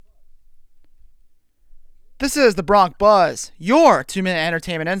This is the Bronc Buzz, your 2-minute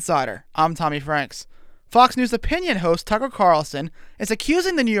entertainment insider. I'm Tommy Franks. Fox News opinion host Tucker Carlson is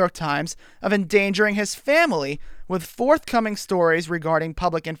accusing the New York Times of endangering his family with forthcoming stories regarding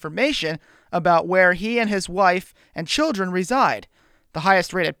public information about where he and his wife and children reside. The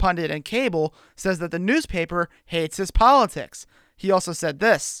highest-rated pundit in cable says that the newspaper hates his politics. He also said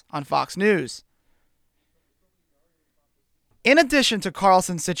this on Fox News. In addition to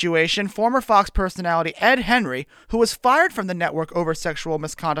Carlson's situation, former Fox personality Ed Henry, who was fired from the network over sexual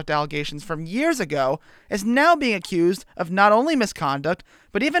misconduct allegations from years ago, is now being accused of not only misconduct,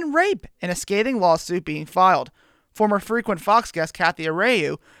 but even rape in a scathing lawsuit being filed. Former frequent Fox guest Kathy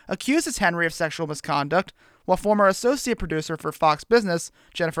Areu accuses Henry of sexual misconduct, while former associate producer for Fox Business,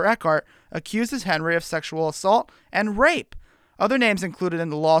 Jennifer Eckhart, accuses Henry of sexual assault and rape. Other names included in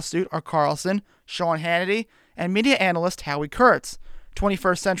the lawsuit are Carlson, Sean Hannity, and media analyst Howie Kurtz.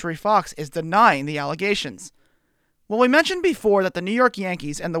 21st Century Fox is denying the allegations. Well, we mentioned before that the New York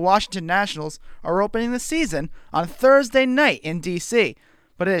Yankees and the Washington Nationals are opening the season on Thursday night in D.C.,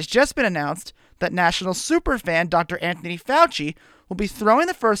 but it has just been announced that Nationals superfan Dr. Anthony Fauci will be throwing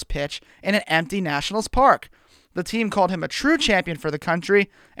the first pitch in an empty Nationals park. The team called him a true champion for the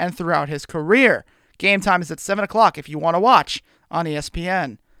country and throughout his career. Game time is at 7 o'clock if you want to watch on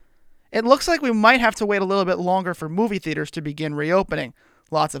ESPN. It looks like we might have to wait a little bit longer for movie theaters to begin reopening.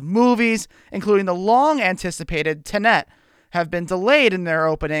 Lots of movies, including the long-anticipated Tenet, have been delayed in their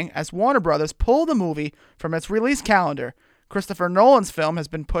opening as Warner Brothers pulled the movie from its release calendar. Christopher Nolan's film has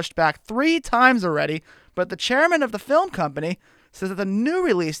been pushed back 3 times already, but the chairman of the film company says that the new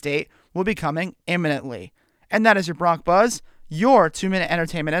release date will be coming imminently. And that is your Bronc Buzz, your 2-minute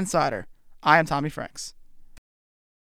entertainment insider. I am Tommy Franks.